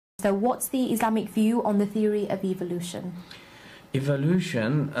So what's the Islamic view on the theory of evolution?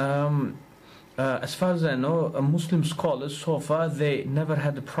 Evolution, as far as I know, Muslim scholars so far, they never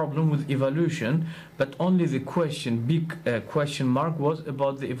had a problem with evolution, but only the big question mark was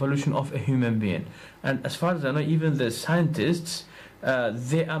about the evolution of a human being. And as far as I know, even the scientists,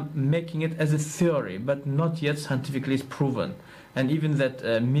 they are making it as a theory, but not yet scientifically proven. And even that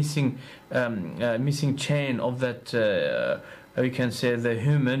missing chain of that, we can say, the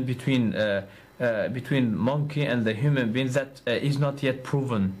human between monkey and the human being, that is not yet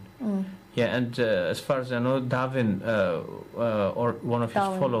proven. Yeah, and as far as I know, Darwin or one of his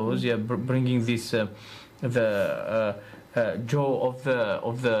followers, bringing this the jaw of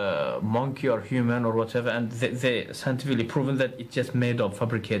the monkey or human or whatever, and they scientifically proven that it's just made up,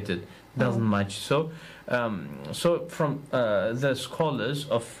 fabricated, doesn't match. So from the scholars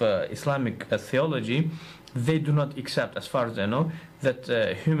of Islamic theology, they do not accept, as far as I know, that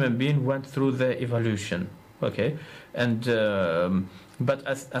human being went through the evolution. Okay, and but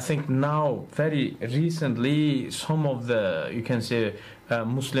I think now, very recently, some of the, you can say,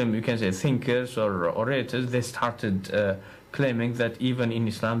 Muslim, you can say, thinkers or orators, they started claiming that even in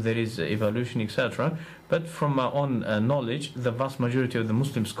Islam there is evolution, etc. But from my own knowledge, the vast majority of the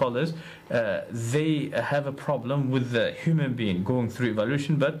Muslim scholars, they have a problem with the human being going through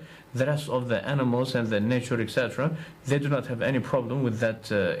evolution, but the rest of the animals and the nature, etc., they do not have any problem with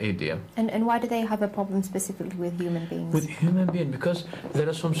that idea. And why do they have a problem specifically with human beings? With human being, because there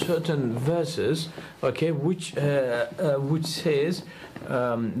are some certain verses, okay, which says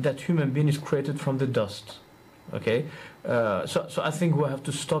that human being is created from the dust. Okay, so I think we have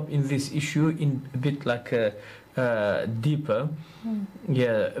to stop in this issue in a bit like deeper,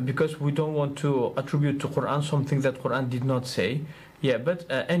 yeah, because we don't want to attribute to Quran something that Quran did not say. Yeah, but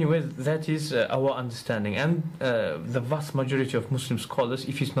anyway, that is our understanding, and the vast majority of Muslim scholars,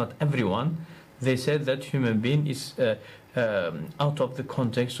 if it's not everyone, they said that human being is out of the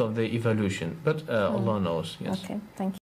context of the evolution. But Allah knows. Yes. Okay, thank you.